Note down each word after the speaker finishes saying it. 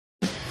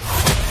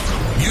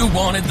You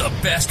wanted the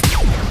best.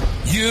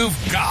 You've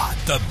got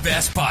the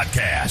best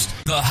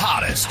podcast, the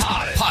hottest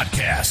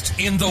podcast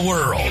in the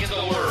world.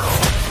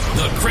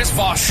 The Chris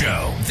Voss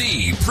Show,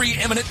 the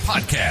preeminent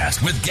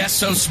podcast with guests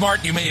so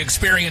smart you may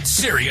experience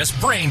serious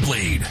brain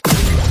bleed.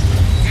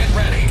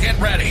 Get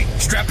ready.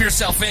 Strap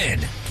yourself in.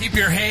 Keep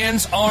your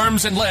hands,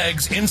 arms, and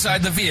legs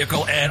inside the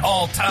vehicle at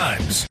all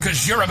times,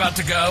 because you're about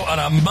to go on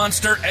a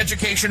monster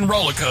education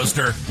roller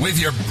coaster with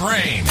your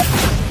brain.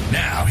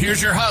 Now,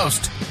 here's your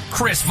host,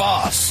 Chris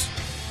Voss.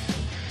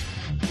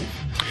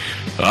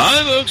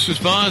 Hi, folks. Chris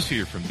Voss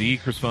here from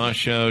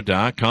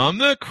thechrisvossshow.com,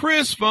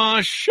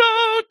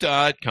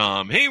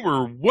 thechrisvossshow.com. Hey,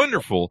 we're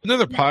wonderful.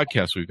 Another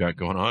podcast we've got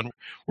going on.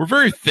 We're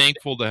very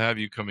thankful to have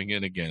you coming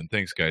in again.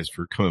 Thanks, guys,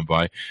 for coming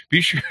by.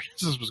 Be sure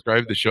to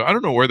subscribe to the show. I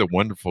don't know where the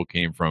wonderful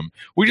came from.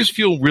 We just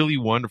feel really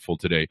wonderful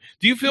today.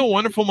 Do you feel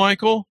wonderful,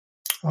 Michael?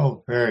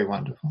 Oh, very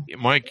wonderful.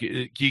 Mike,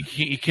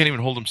 he can't even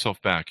hold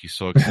himself back. He's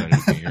so excited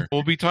to be here.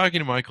 We'll be talking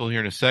to Michael here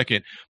in a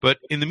second. But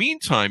in the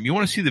meantime, you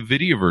want to see the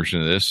video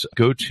version of this,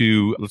 go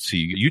to,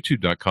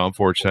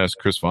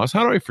 youtube.com/Chris Voss.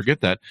 How do I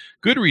forget that?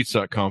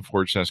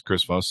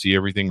 Goodreads.com/Chris Voss. See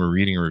everything we're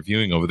reading and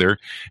reviewing over there.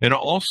 And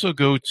also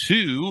go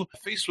to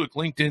Facebook,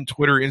 LinkedIn,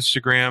 Twitter,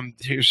 Instagram.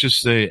 There's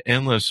just an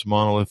endless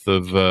monolith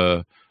of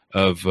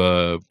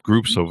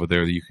groups over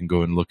there that you can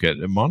go and look at.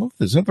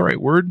 Monolith, is that the right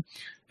word?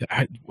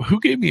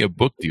 Who gave me a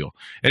book deal?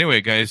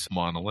 Anyway, guys,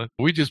 monolith.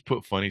 We just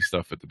put funny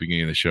stuff at the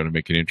beginning of the show to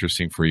make it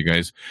interesting for you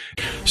guys.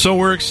 So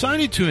we're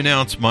excited to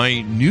announce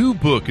my new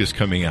book is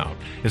coming out.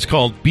 It's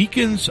called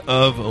Beacons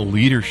of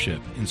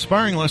Leadership,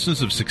 Inspiring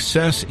Lessons of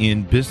Success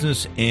in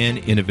Business and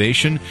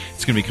Innovation.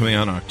 It's going to be coming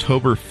out on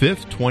October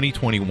 5th,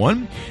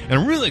 2021. And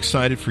I'm really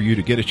excited for you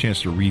to get a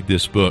chance to read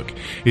this book.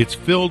 It's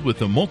filled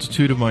with a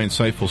multitude of my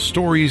insightful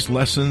stories,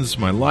 lessons,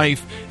 my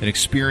life, and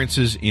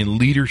experiences in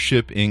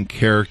leadership and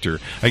character.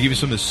 I give you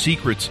some of the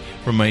secrets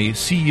from my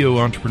CEO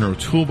entrepreneur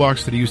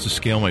toolbox that I use to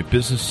scale my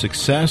business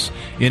success,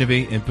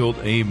 innovate, and build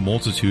a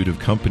multitude of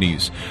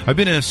companies. I've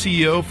been a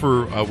CEO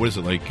for,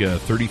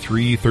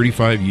 33,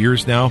 35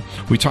 years now.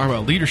 We talk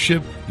about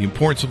leadership, the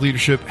importance of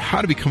leadership,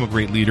 how to become a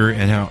great leader,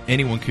 and how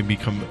anyone can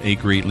become a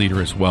great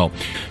leader as well.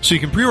 So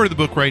you can pre-order the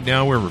book right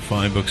now wherever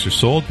fine books are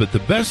sold, but the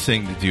best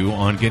thing to do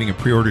on getting a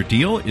pre-order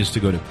deal is to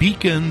go to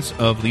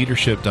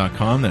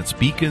beaconsofleadership.com. That's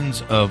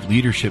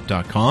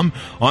beaconsofleadership.com.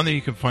 On there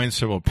you can find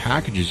several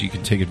packages you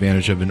can take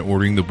advantage of in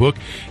ordering the book.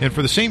 And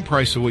for the same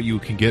price of what you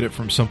can get it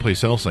from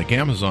someplace else like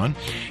Amazon,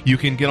 you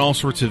can get all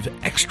sorts of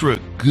extra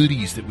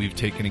goodies that we've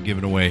taken and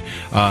given away.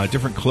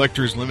 Different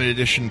collectors, limited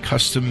edition,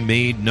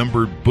 custom-made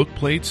numbered book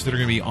plates that are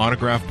going to be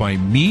autographed by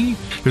me.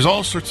 There's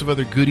all sorts of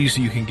other goodies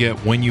that you can get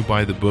when you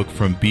buy the book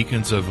from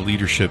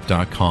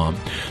beaconsofleadership.com.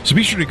 So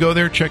be sure to go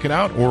there, check it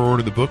out, or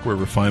order the book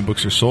wherever fine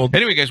books are sold.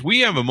 Anyway, guys,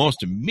 we have a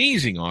most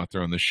amazing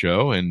author on the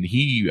show, and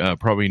he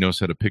probably knows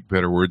how to pick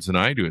better words than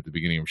I do at the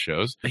beginning of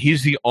shows.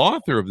 He's the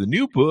author of the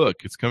new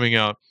book. It's coming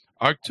out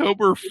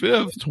October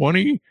 5th,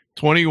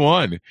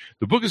 2021.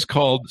 The book is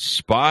called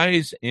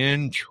Spies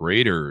and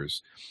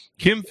Traitors.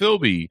 Kim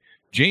Philby,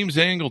 James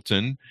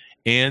Angleton,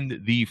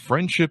 and the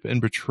Friendship and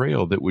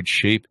Betrayal that would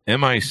shape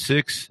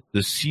MI6,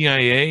 the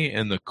CIA,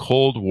 and the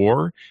Cold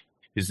War.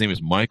 His name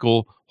is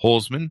Michael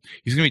Holzman.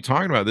 He's going to be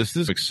talking about this.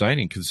 This is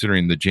exciting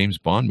considering the James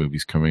Bond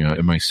movies coming out,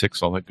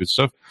 MI6, all that good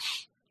stuff.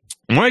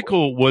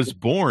 Michael was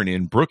born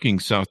in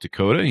Brookings, South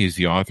Dakota. He's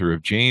the author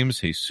of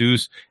James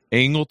Jesus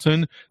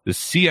Angleton, The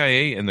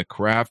CIA and the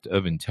Craft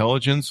of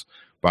Intelligence,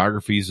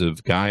 biographies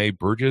of Guy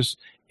Burgess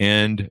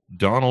and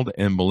Donald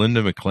and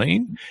Melinda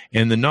McLean,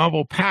 and the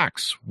novel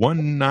Pax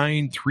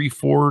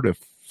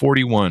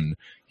 1934-41.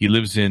 He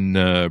lives in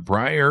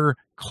Briar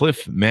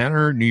Cliff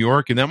Manor, New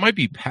York, and that might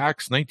be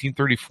Pax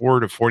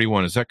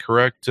 1934-41. Is that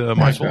correct, Michael?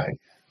 That's right.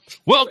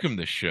 Welcome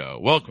to the show.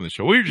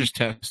 We were just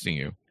testing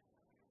you.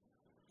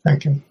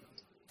 Thank you.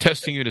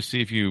 Testing you to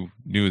see if you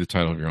knew the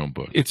title of your own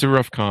book. It's a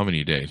rough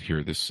comedy day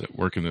here,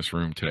 work in this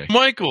room today.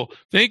 Michael,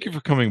 thank you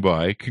for coming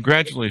by.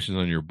 Congratulations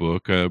on your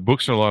book.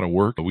 Books are a lot of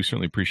work, but we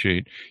certainly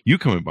appreciate you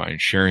coming by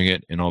and sharing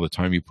it and all the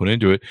time you put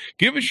into it.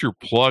 Give us your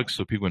plug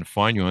so people can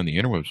find you on the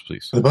interwebs,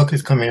 please. The book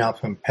is coming out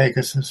from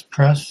Pegasus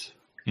Press,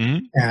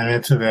 and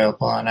it's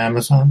available on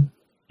Amazon.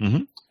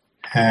 And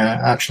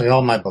actually,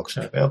 all my books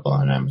are available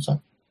on Amazon.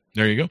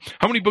 There you go.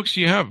 How many books do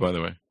you have, by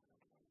the way?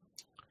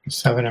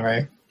 7 or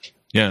 8.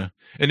 Yeah.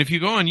 And if you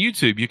go on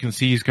YouTube, you can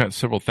see he's got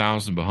several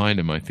thousand behind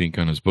him, I think,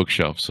 on his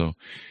bookshelf. So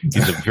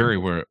he's a very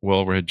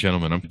well-read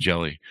gentleman. I'm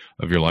jelly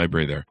of your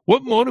library there.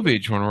 What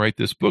motivated you want to write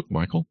this book,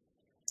 Michael?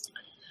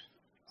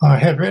 I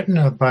had written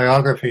a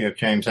biography of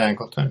James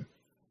Angleton,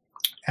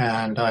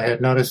 and I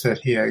had noticed that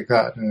he had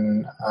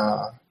gotten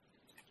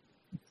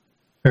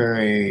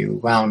very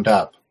wound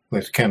up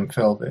with Kim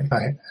Philby.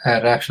 I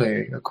had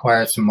actually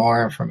acquired some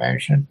more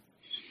information.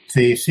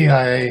 The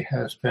CIA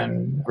has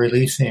been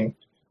releasing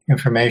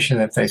information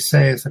that they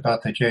say is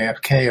about the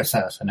JFK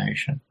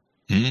assassination.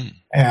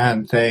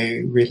 And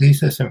they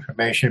release this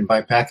information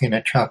by backing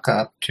a truck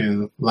up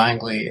to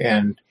Langley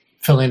and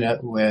filling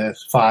it with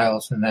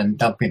files and then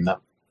dumping them.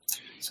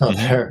 So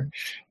they're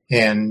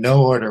in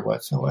no order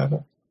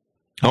whatsoever.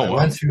 Oh, I wow.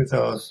 went through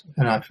those,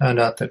 and I found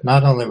out that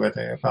not only were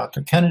they about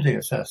the Kennedy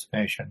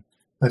assassination,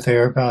 but they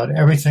were about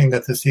everything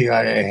that the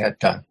CIA had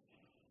done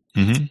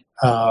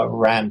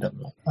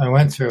randomly. I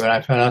went through and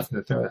I found out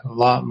that there was a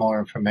lot more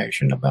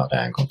information about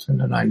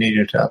Angleton, and I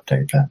needed to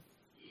update that.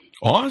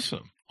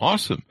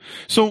 Awesome.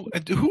 So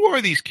who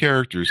are these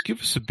characters?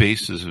 Give us a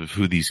basis of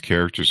who these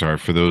characters are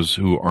for those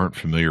who aren't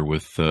familiar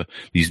with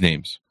these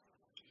names.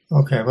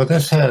 Okay, well,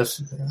 this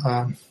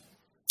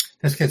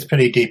gets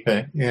pretty deep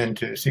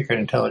into Secret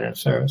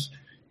Intelligence Service.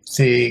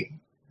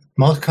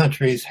 Most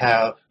countries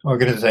have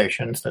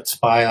organizations that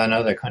spy on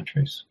other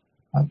countries.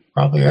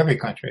 Probably every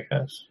country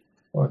has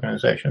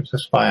organizations that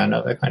spy on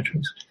other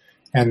countries.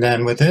 And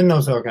then within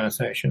those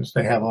organizations,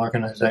 they have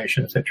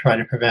organizations that try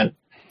to prevent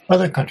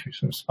other countries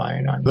from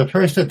spying on. The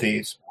first of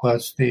these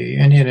was the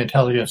Indian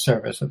Intelligence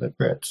Service of the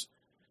Brits.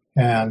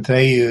 And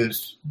they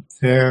used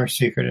their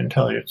Secret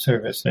Intelligence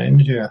Service in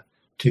India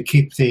to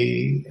keep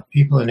the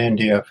people in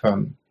India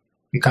from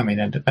becoming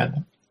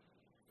independent.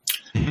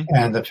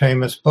 And the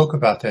famous book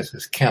about this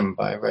is Kim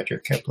by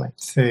Rudyard Kipling.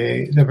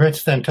 The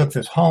Brits then took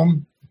this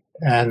home,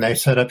 and they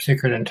set up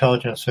secret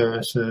intelligence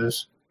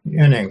services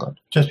in England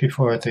just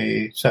before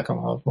the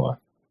Second World War.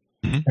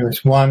 There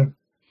was one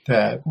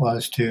that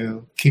was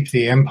to keep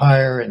the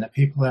empire and the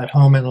people at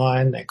home in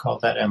line. They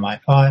called that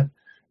MI5.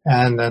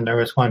 And then there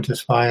was one to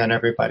spy on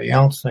everybody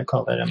else. They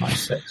called that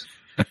MI6.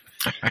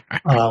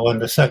 When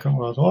the Second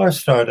World War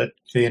started,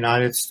 the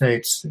United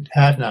States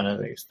had none of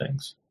these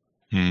things.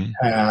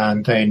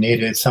 And they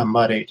needed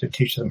somebody to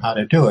teach them how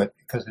to do it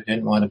because they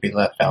didn't want to be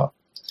left out.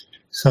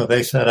 So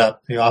they set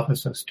up the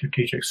Office of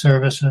Strategic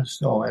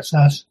Services,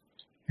 OSS,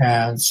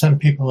 and sent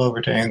people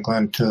over to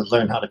England to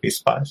learn how to be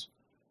spies.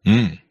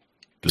 The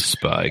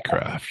spy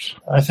craft.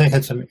 I think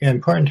it's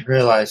important to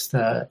realize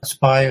that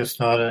spy is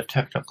not a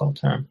technical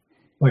term.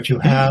 What you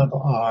have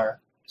are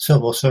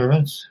civil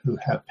servants who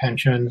have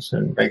pensions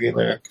and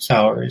regular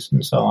salaries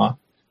and so on.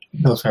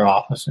 Those are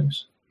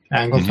officers.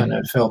 Angleton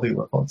and Philby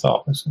were both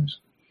officers.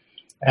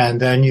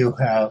 And then you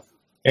have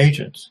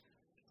agents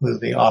who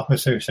the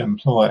officers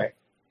employ.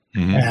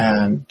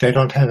 And they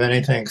don't have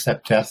anything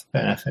except death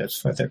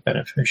benefits for their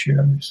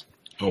beneficiaries.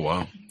 Oh,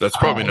 wow. That's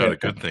probably not a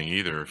good thing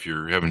either if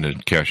you're having to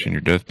cash in your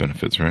death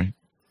benefits, right?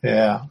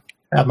 Yeah.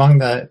 Among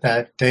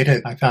that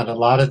data, I found a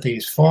lot of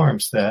these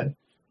forms that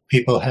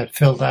people had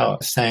filled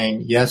out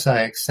saying, yes,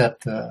 I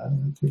accept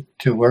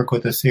to work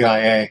with the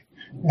CIA,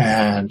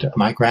 and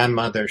my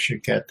grandmother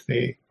should get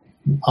the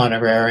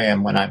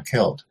honorarium when I'm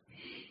killed.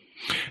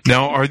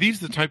 Now, are these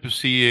the type of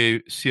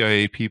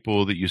CIA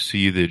people that you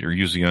see that are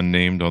usually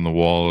unnamed on the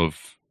wall of,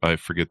 I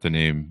forget the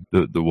name,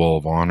 the Wall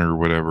of Honor or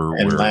whatever?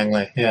 In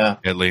Langley, yeah.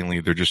 At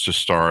Langley, they're just a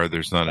star.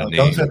 There's not a name.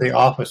 Those are the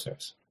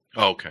officers.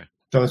 Oh, okay.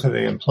 Those are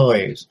the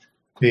employees.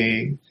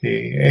 The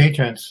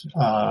agents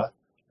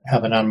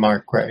have an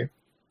unmarked grave.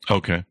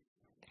 Okay.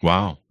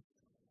 Wow.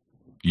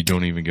 You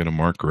don't even get a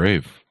marked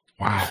grave.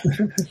 Wow.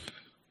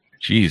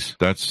 Jeez,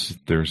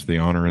 there's the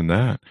honor in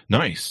that.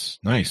 Nice.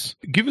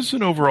 Give us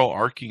an overall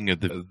arcing of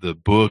the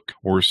book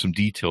or some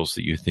details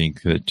that you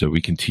think that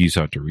we can tease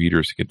out to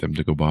readers to get them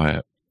to go buy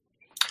it.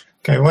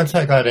 Okay, once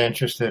I got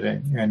interested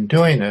in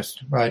doing this,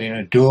 writing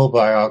a dual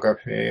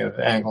biography of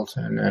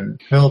Angleton and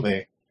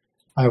Philby,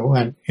 I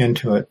went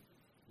into it.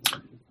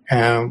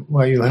 And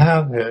what you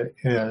have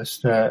is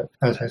that,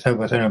 as I said,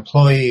 was an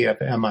employee of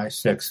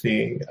MI6,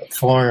 the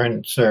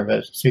Foreign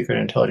Service, Secret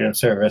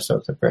Intelligence Service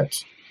of the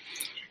Brits.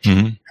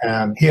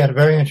 And he had a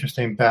very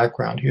interesting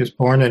background. He was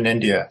born in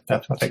India.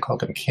 That's what they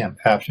called him, Kim,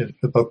 after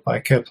the book by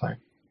Kipling.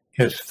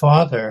 His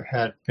father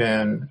had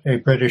been a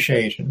British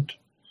agent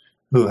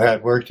who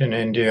had worked in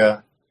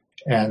India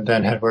and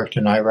then had worked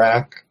in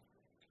Iraq.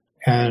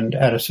 And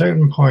at a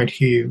certain point,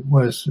 he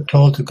was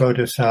told to go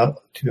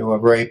to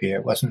Arabia.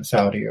 It wasn't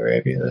Saudi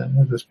Arabia then.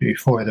 It was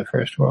before the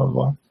First World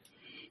War.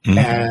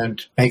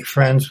 And make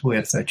friends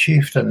with a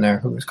chieftain there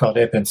who was called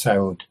Ibn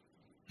Saud.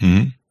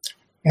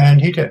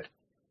 And he did.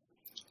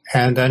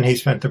 And then he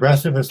spent the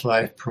rest of his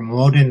life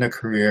promoting the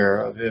career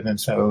of Ibn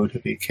Saud, who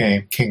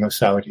became king of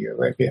Saudi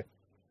Arabia.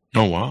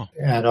 Oh, wow.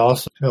 And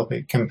also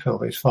Kim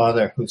Philby's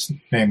father, whose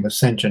name was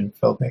St. John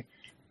Philby,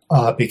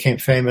 became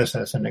famous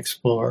as an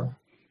explorer.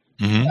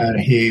 And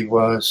he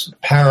was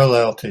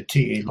parallel to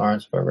T.E.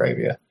 Lawrence of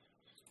Arabia.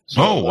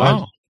 So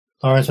wow.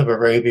 Lawrence of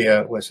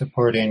Arabia was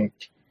supporting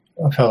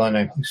a fellow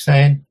named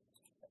Hussein,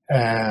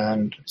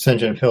 and St.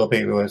 John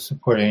Philby was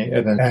supporting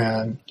Ibn.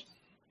 And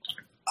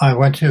I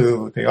went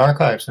to the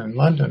archives in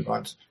London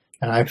once,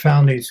 and I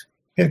found these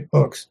big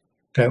books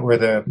that were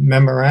the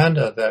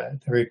memoranda, the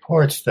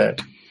reports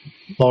that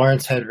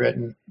Lawrence had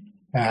written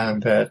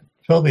and that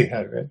Philby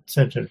had written,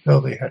 St. John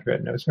Philby had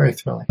written. It was very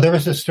thrilling. There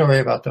was a story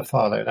about the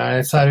father, and I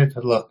decided to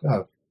look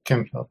at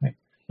Kim Philby,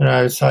 and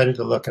I decided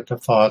to look at the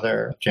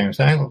father, James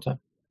Angleton.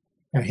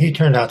 And he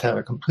turned out to have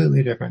a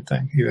completely different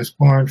thing. He was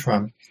born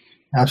from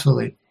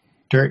absolutely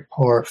dirt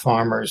poor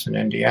farmers in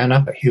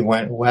Indiana. He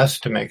went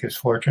west to make his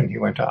fortune. He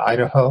went to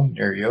Idaho,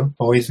 near you,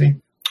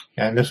 Boise.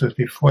 And this was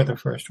before the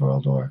First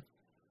World War.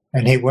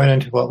 And he went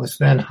into what was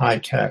then high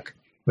tech,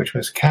 which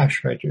was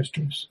cash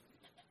registers.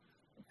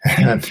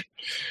 And And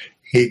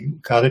he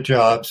got a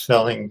job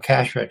selling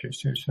cash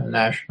registers for the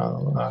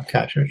National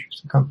Cash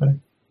Register Company.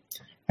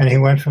 And he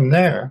went from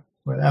there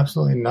with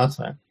absolutely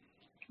nothing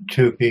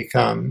to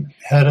become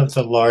head of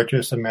the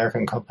largest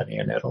American company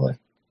in Italy.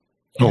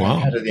 Oh, wow.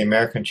 Head of the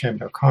American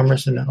Chamber of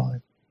Commerce in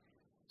Italy.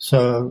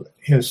 So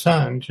his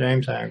son,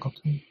 James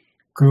Angleton,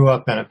 grew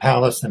up in a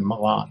palace in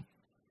Milan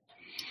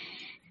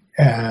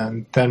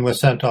and then was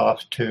sent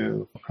off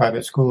to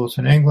private schools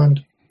in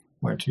England,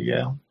 went to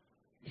Yale.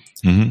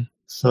 Mm-hmm.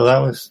 So that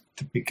was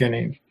the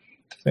beginning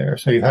there.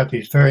 So you have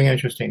these very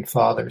interesting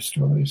father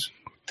stories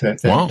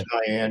that then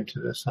tie into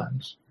the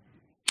sons.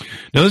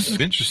 Now, this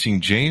is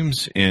interesting.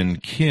 James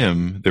and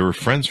Kim, they were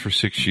friends for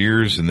 6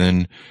 years, and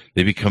then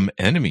they become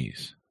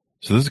enemies.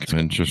 So this is an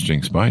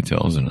interesting spy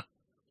tale, isn't it?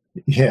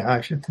 Yeah,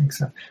 I should think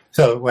so.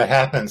 So what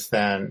happens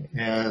then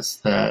is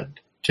that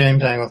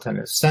James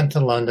Angleton is sent to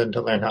London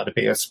to learn how to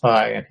be a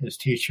spy, and his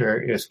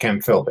teacher is Kim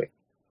Philby.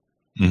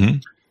 Mm-hmm.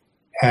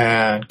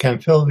 And Kim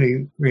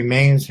Philby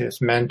remains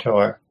his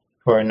mentor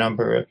for a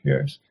number of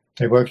years.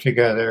 They work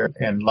together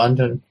in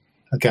London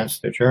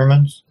against the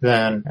Germans.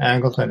 Then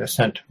Angleton is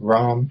sent to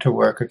Rome to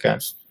work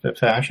against the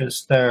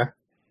fascists there.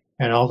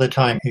 And all the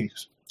time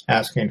he's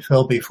asking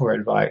Philby for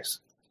advice.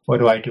 What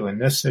do I do in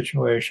this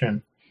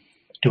situation?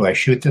 Do I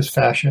shoot this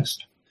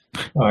fascist?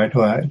 Or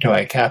do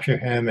I capture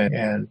him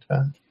and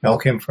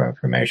milk him for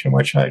information?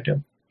 What should I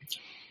do?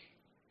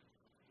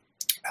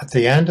 At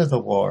the end of the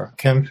war,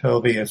 Kim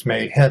Philby is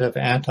made head of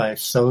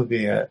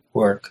anti-Soviet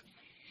work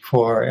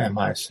for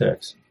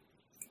MI6.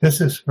 This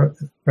is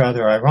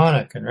rather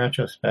ironic in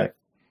retrospect,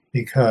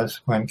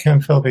 because when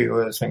Kim Philby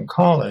was in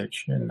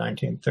college in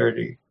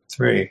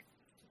 1933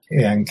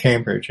 in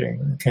Cambridge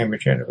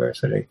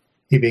University,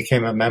 he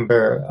became a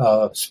member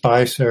of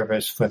spy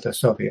service for the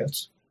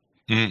Soviets.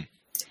 Mm.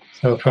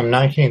 So from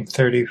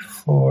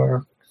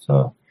 1934,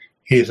 so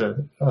he's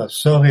a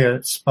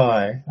Soviet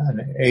spy,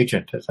 an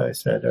agent, as I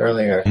said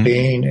earlier,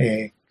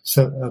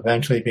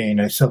 eventually being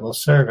a civil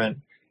servant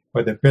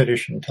for the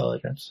British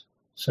intelligence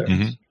service.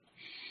 Mm-hmm.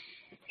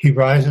 He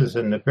rises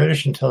in the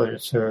British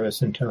intelligence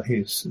service until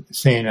he's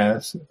seen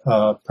as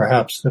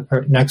perhaps the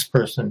next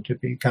person to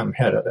become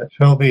head of it.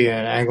 Philby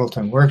and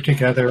Angleton worked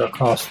together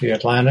across the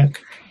Atlantic.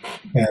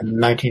 In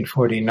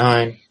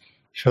 1949,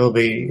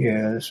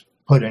 Philby is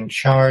put in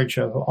charge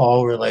of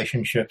all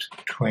relationships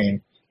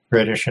between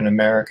British and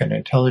American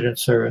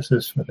intelligence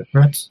services for the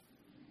Brits.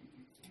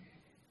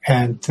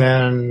 And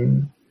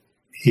then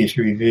he's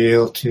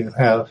revealed to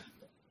have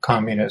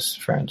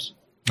communist friends.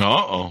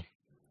 Uh-oh.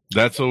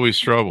 That's always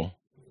trouble.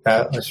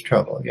 That was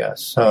trouble,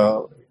 yes.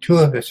 So two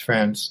of his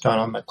friends,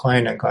 Donald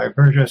MacLean and Guy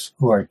Burgess,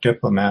 who are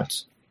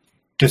diplomats,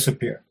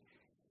 disappear.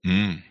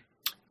 Mm.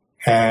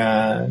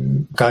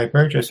 And Guy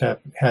Burgess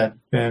had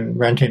been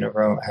renting a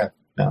room,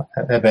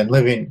 had been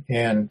living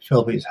in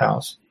Philby's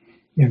house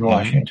in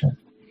Washington.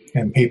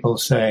 And people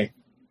say,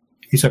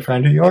 he's a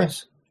friend of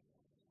yours,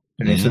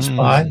 and he's a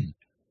spy,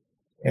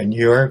 and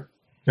you're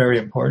very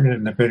important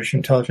in the British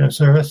intelligence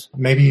service.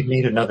 Maybe you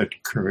need another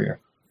career.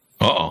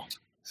 Uh-oh.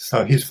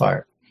 So he's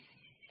fired.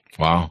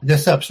 Wow.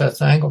 This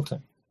upsets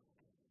Angleton,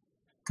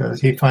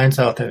 because he finds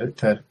out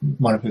that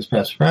one of his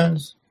best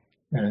friends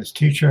and his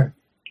teacher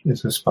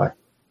is a spy.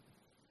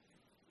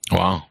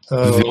 Wow. So,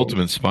 this is the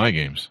ultimate spy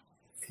games.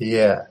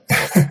 Yeah.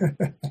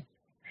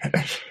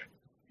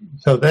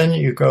 So then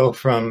you go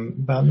from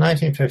about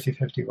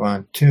 1950-51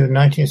 to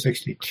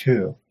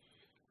 1962,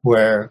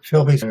 where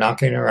Philby's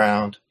knocking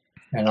around,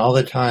 and all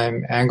the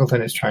time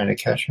Angleton is trying to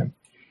catch him,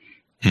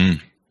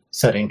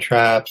 setting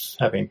traps,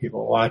 having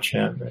people watch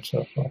him, and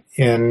so forth.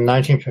 In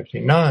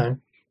 1959,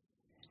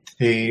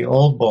 the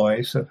old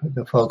boys,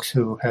 the folks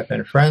who have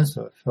been friends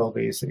with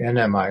Philby's in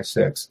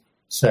MI6,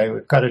 say,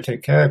 we've got to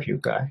take care of you,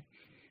 Guy.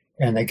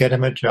 And they get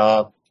him a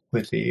job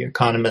with the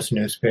Economist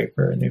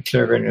newspaper and the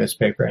Observer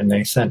newspaper, and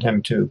they sent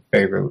him to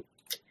Beirut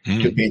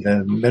to be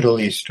the Middle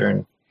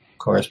Eastern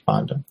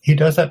correspondent. He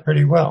does that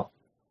pretty well.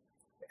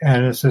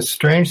 And it's a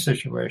strange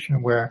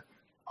situation where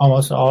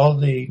almost all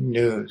the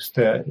news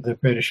that the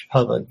British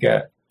public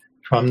get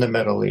from the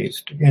Middle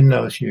East in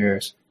those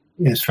years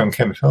is from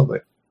Kim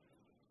Philby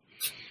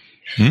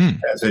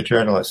as a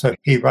journalist. So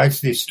he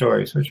writes these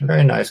stories, which are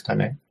very nice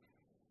kind of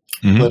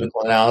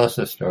political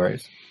analysis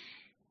stories,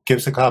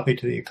 gives a copy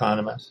to the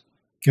Economist,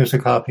 gives a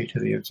copy to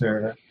the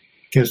Observer,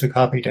 gives a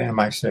copy to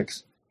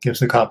MI6,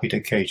 gives a copy to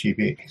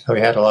KGB. So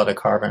he had a lot of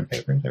carbon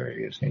paper they were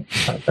using,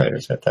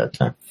 typewriters at that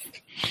time.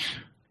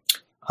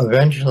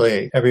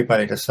 Eventually,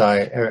 everybody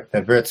decide,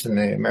 the Brits and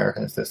the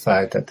Americans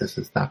decide that this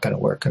is not going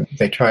to work, and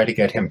they try to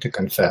get him to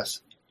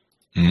confess.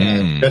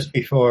 And just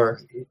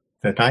before,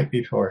 the night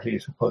before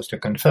he's supposed to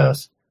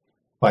confess,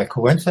 by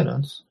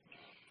coincidence,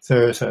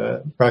 there's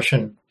a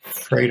Russian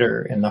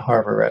freighter in the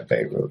harbor at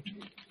Beirut,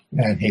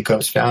 and he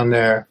goes down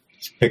there,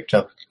 he's picked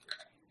up,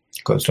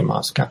 goes to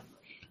Moscow.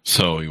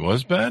 So he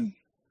was bad?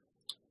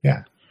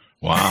 Yeah.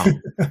 Wow.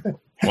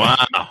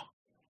 Wow.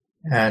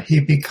 And he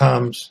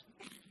becomes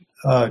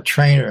a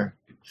trainer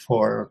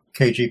for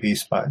KGB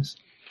spies.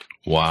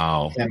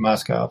 Wow. In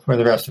Moscow for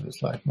the rest of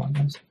his life, more or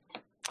less.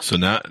 So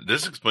now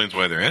this explains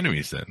why they're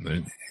enemies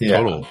then. Yeah.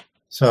 Total.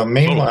 So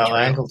meanwhile,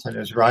 betrayal. Angleton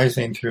is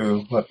rising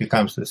through what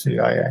becomes the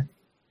CIA.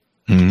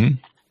 Mm-hmm.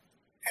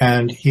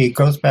 And he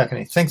goes back and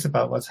he thinks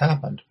about what's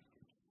happened.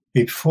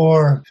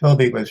 Before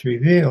Philby was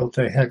revealed,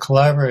 they had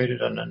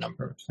collaborated on a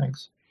number of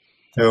things.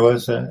 There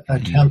was an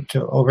attempt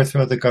to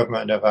overthrow the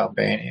government of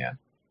Albania.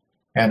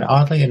 And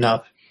oddly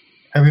enough,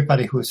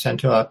 everybody who was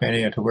sent to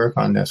Albania to work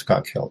on this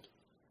got killed.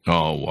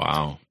 Oh,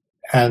 wow.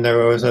 And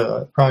there was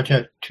a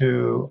project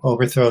to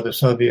overthrow the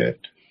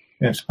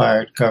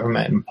Soviet-inspired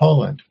government in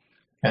Poland.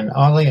 And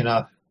oddly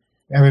enough,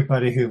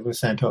 everybody who was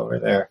sent over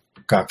there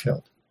got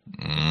killed.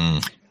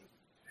 Mm.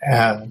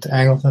 And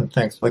Angleton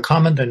thinks the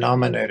common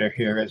denominator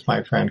here is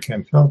my friend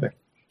Kim Philby.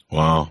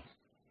 Wow.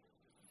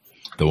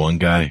 The one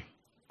guy.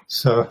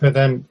 So for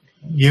then,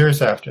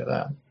 years after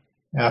that,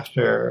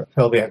 after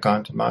Philby had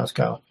gone to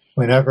Moscow,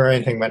 whenever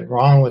anything went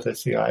wrong with the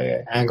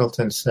CIA,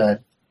 Angleton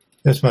said,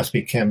 this must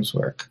be Kim's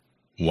work.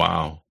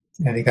 Wow.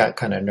 And he got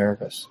kind of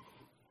nervous.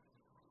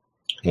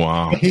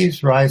 Wow.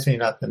 He's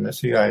rising up in the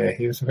CIA.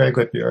 He was a very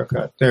good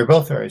bureaucrat. They were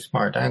both very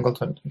smart.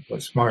 Angleton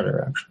was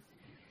smarter, actually,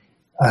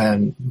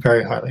 and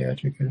very highly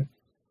educated.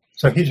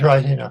 So he's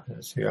rising up in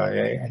the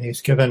CIA, and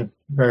he's given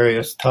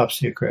various top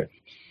secret,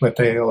 what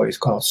they always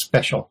call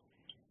special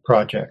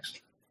projects.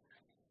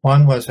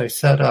 One was they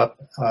set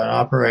up an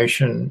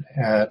operation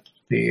at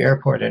the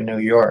airport in New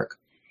York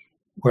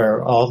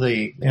where all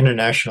the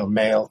international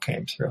mail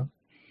came through.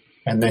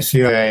 And the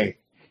CIA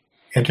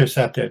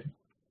intercepted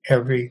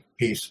every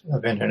piece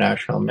of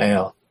international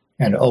mail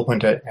and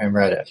opened it and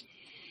read it.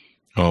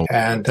 Oh.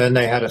 And then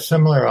they had a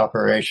similar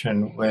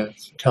operation with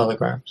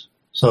telegrams.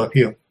 So if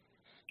you,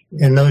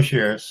 in those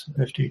years,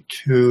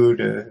 52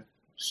 to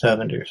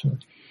 70 or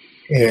something,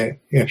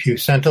 if you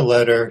sent a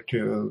letter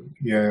to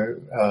your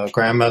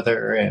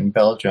grandmother in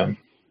Belgium,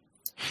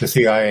 the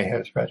CIA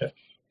has read it.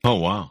 Oh,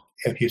 wow.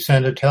 If you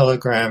send a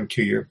telegram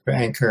to your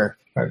banker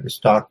or your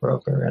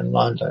stockbroker in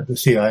London, the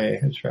CIA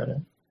has read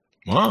it.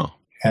 Wow.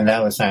 And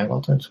that was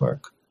Angleton's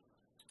work.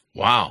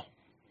 Wow.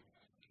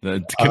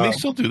 Can they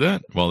still do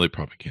that? Well, they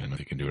probably can.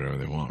 They can do whatever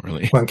they want,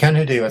 really. When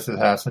Kennedy was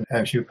assassinated,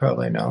 as you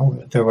probably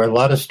know, there were a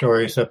lot of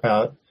stories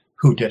about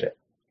who did it.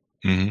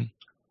 Mm-hmm.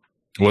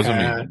 It wasn't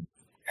me.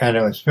 And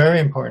it was very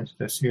important to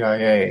the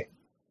CIA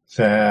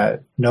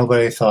that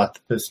nobody thought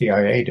that the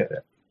CIA did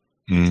it.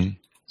 Mm-hmm.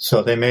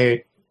 So they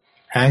made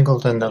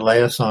Angleton the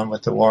liaison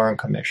with the Warren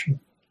Commission.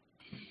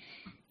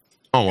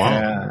 Oh,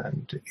 wow.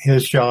 And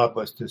his job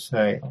was to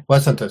say, it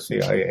wasn't the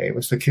CIA, it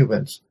was the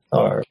Cubans,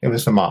 or it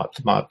was the mob.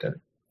 The mob did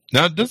it.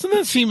 Now, doesn't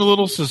that seem a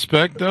little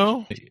suspect,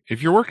 though?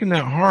 If you're working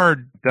that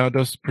hard, thou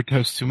dost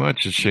protest too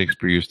much, as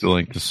Shakespeare used to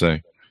like to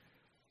say.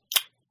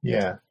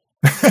 Yeah.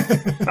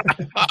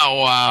 Oh,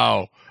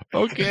 wow.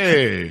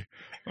 Okay.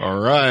 All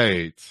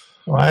right.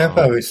 Well, I've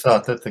always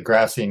thought that the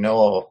grassy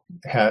knoll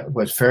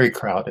was very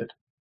crowded.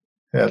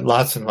 There had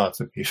lots and lots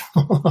of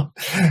people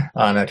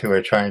on it who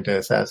were trying to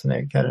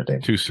assassinate Kennedy.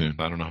 Too soon.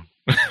 I don't know.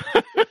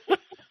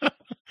 I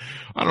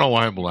don't know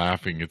why I'm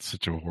laughing. It's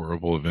such a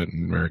horrible event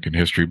in American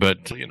history,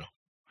 but, you know.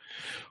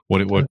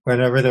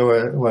 Whenever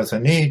there was a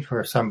need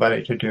for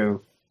somebody to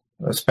do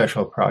a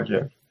special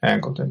project,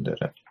 Angleton did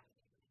it.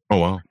 Oh,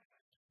 wow.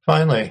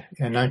 Finally,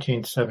 in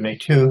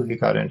 1972, he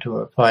got into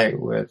a fight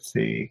with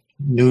the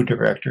new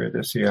director of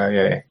the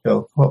CIA,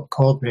 Bill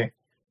Colby,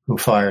 who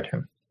fired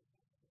him.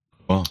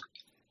 Wow.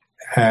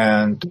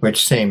 And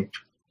which seemed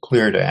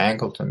clear to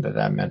Angleton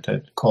that meant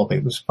that Colby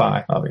was a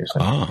spy,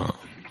 obviously. Ah.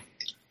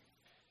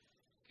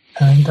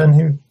 And then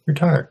he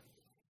retired.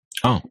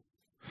 Oh.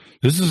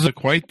 This is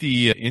quite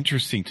the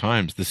interesting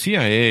times. The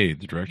CIA,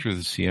 the director of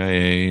the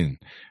CIA, and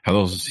how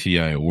the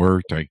CIA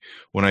worked.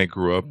 When I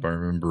grew up, I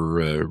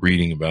remember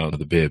reading about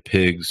the Bay of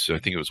Pigs. I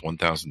think it was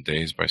 1,000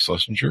 Days by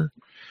Salinger.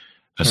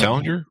 And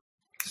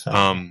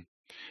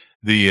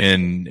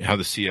how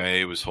the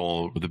CIA was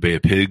whole with the Bay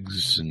of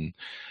Pigs and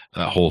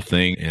that whole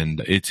thing.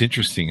 And it's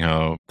interesting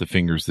how the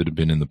fingers that have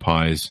been in the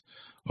pies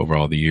over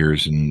all the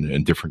years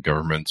and different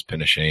governments,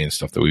 Pinochet and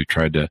stuff that we've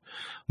tried to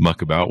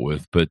muck about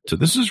with. But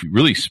this is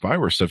really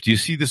spyware stuff. Do you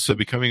see this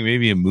becoming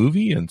maybe a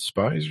movie on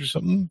spies or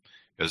something?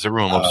 Because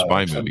everyone loves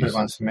spy movies. Somebody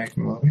wants to make a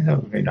movie,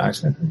 that would be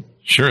nice.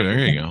 Sure, there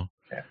you go.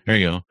 Yeah. There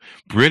you go.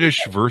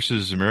 British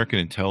versus American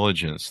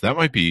intelligence. Would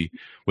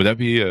that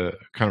be a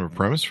kind of a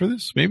premise for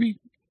this, maybe?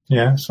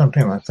 Yeah,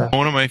 something like that.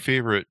 One of my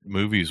favorite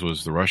movies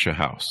was The Russia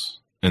House.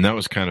 And that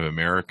was kind of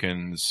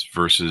Americans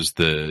versus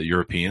the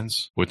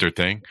Europeans with their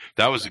thing.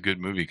 That was a good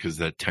movie because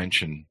that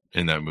tension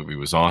in that movie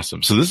was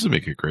awesome. So this would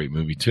make a great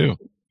movie too.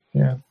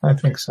 Yeah, I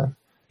think so.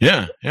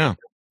 Yeah.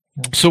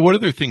 So what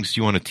other things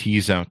do you want to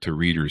tease out to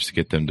readers to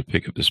get them to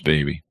pick up this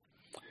baby?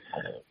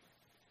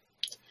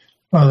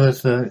 Well,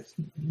 there's the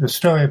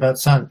story about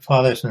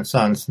fathers and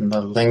sons and the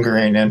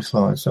lingering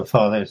influence of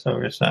fathers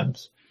over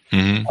sons.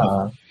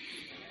 Mm-hmm.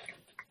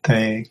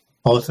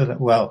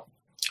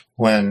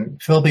 When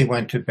Philby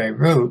went to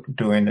Beirut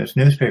doing his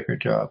newspaper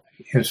job,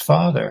 his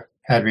father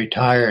had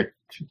retired,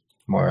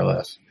 more or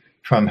less,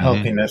 from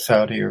helping the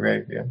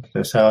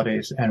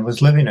Saudis, and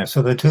was living there.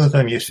 So the two of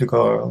them used to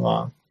go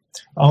along.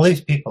 All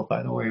these people,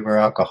 by the way, were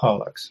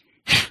alcoholics.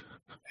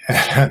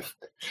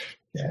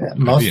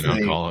 Most I'd be an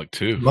alcoholic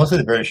too. Most of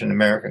the British and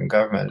American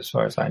government, as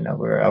far as I know,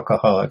 were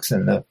alcoholics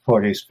in the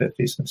 40s,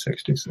 50s, and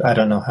 60s. I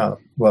don't know how,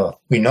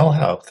 well, we know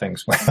how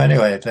things went.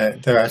 Anyway,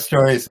 there are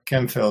stories of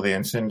Kim Philby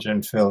and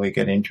Sinjin Philby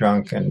getting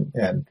drunk and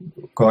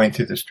going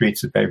through the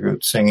streets of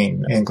Beirut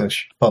singing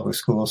English public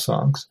school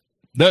songs.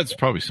 That's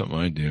probably something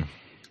I'd do.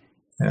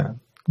 Yeah.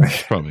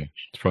 It's probably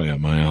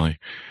up my alley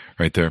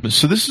right there.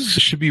 So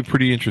should be a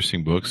pretty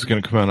interesting book. It's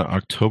going to come out on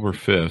October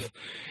 5th.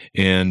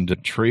 And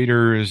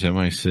Traitors,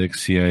 MI6,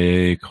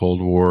 CIA,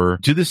 Cold War.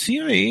 Do the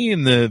CIA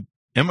and the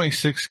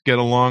MI6 get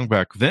along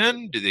back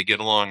then? Do they get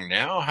along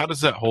now? How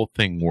does that whole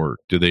thing work?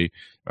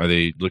 Are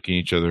they looking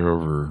at each other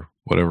over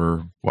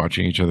whatever,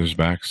 watching each other's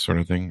backs sort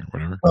of thing or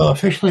whatever? Well,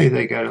 officially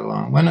they get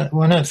along. One of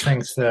the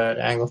things that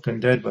Angleton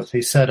did was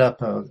he set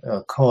up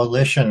a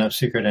coalition of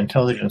secret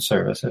intelligence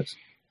services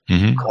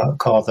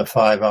called the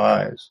Five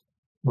Eyes,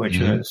 which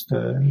is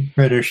the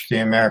British, the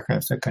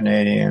Americans, the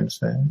Canadians,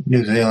 the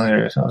New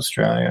Zealanders,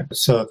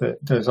 Australians. So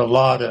there's a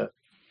lot of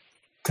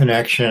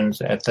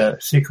connections at the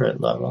secret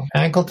level.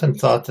 Angleton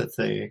thought that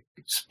the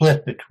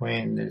split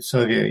between the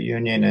Soviet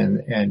Union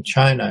and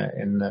China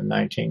in the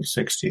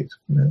 1960s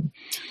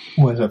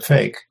was a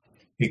fake,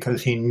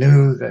 because he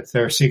knew that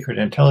their secret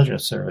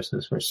intelligence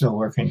services were still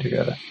working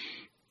together.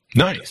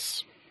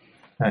 Nice.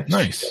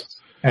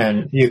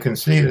 And you can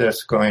see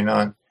this going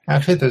on.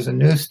 Actually, there's a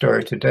news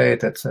story today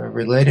that's a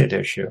related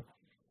issue,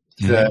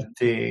 that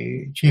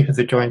the chief of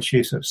the Joint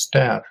Chiefs of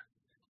Staff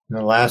in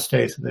the last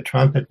days of the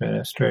Trump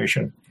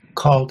administration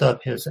called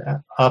up his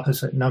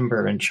opposite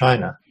number in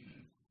China,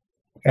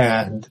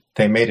 and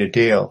they made a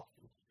deal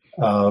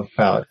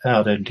about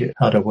how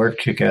to work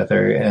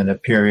together in a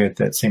period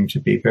that seemed to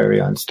be very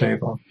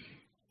unstable.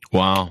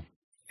 Wow.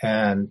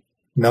 And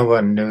no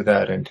one knew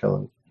that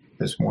until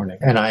this morning.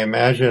 And I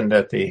imagine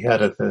that the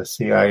head of the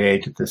CIA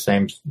has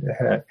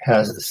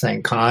the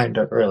same kind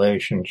of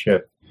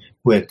relationship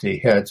with the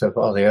heads of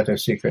all the other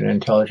secret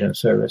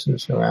intelligence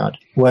services around,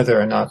 whether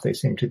or not they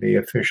seem to be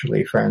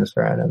officially friends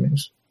or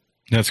enemies.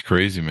 That's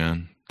crazy,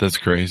 man. That's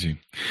crazy.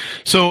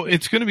 So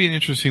it's going to be an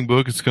interesting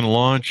book. It's going to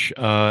launch.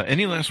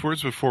 Any last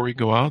words before we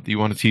go out that you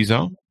want to tease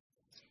out?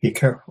 Be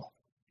careful.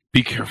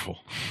 Be careful.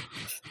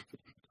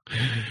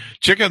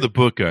 Check out the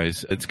book,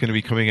 guys. It's going to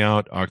be coming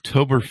out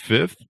October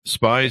 5th.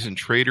 Spies and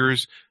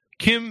Traitors,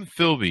 Kim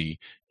Philby,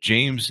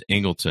 James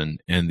Angleton,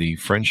 and the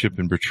Friendship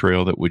and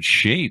Betrayal that would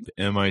shape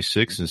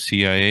MI6 and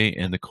CIA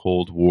and the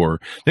Cold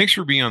War. Thanks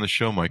for being on the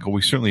show, Michael.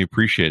 We certainly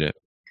appreciate it.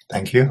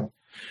 Thank you.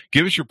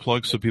 Give us your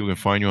plug so people can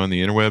find you on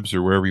the interwebs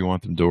or wherever you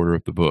want them to order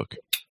up the book.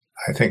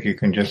 I think you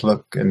can just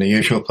look in the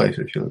usual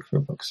places you look for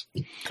books.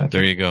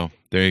 There you go.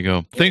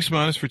 Thanks,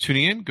 Monis, for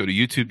tuning in. Go to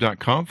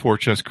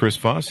youtube.com/Chris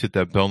Voss. Hit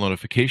that bell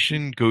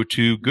notification. Go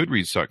to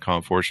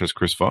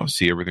goodreads.com/Chris Voss.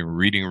 See everything we're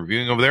reading and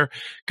reviewing over there.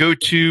 Go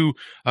to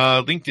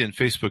LinkedIn,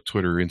 Facebook,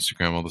 Twitter,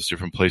 Instagram, all those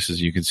different places.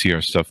 You can see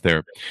our stuff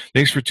there.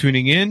 Thanks for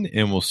tuning in,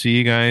 and we'll see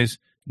you guys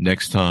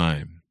next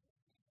time.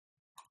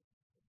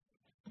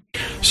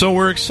 So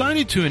we're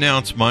excited to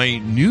announce my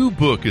new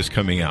book is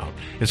coming out.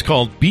 It's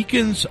called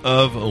Beacons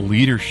of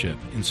Leadership,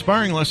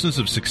 Inspiring Lessons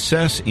of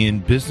Success in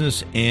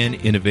Business and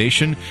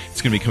Innovation.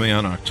 It's going to be coming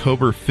out on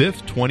October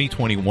 5th,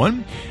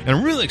 2021. And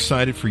I'm really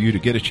excited for you to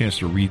get a chance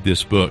to read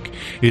this book.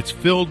 It's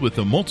filled with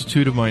a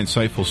multitude of my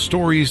insightful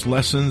stories,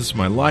 lessons,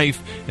 my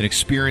life, and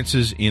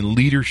experiences in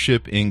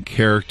leadership and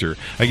character.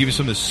 I give you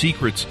some of the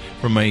secrets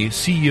from my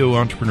CEO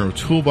Entrepreneur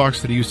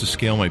Toolbox that I use to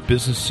scale my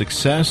business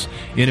success,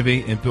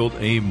 innovate, and build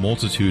a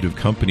multitude of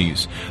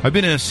companies. I've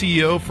been a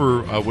CEO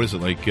for,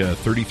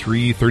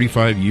 33,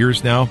 35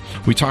 years now.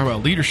 We talk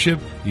about leadership,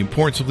 the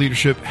importance of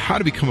leadership, how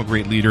to become a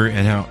great leader,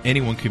 and how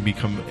anyone can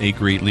become a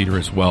great leader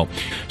as well.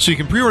 So you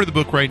can pre-order the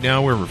book right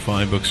now wherever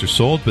fine books are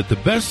sold, but the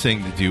best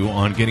thing to do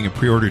on getting a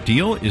pre-order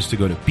deal is to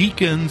go to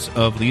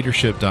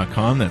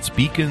beaconsofleadership.com. That's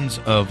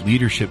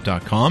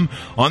beaconsofleadership.com.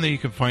 On there you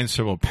can find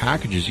several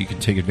packages you can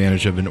take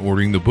advantage of in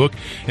ordering the book.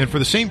 And for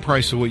the same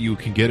price of what you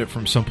can get it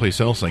from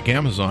someplace else like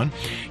Amazon,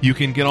 you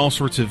can get all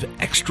sorts of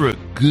extra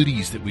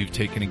goodies that we've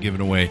taken and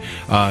given away.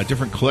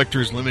 Different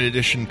collectors, limited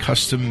edition,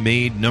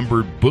 custom-made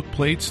numbered book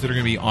plates that are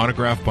going to be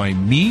autographed by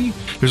me.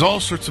 There's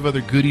all sorts of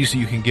other goodies that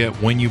you can get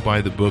when you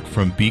buy the book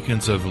from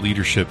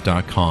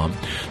beaconsofleadership.com.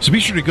 So be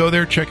sure to go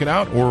there, check it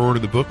out, or order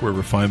the book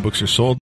wherever fine books are sold.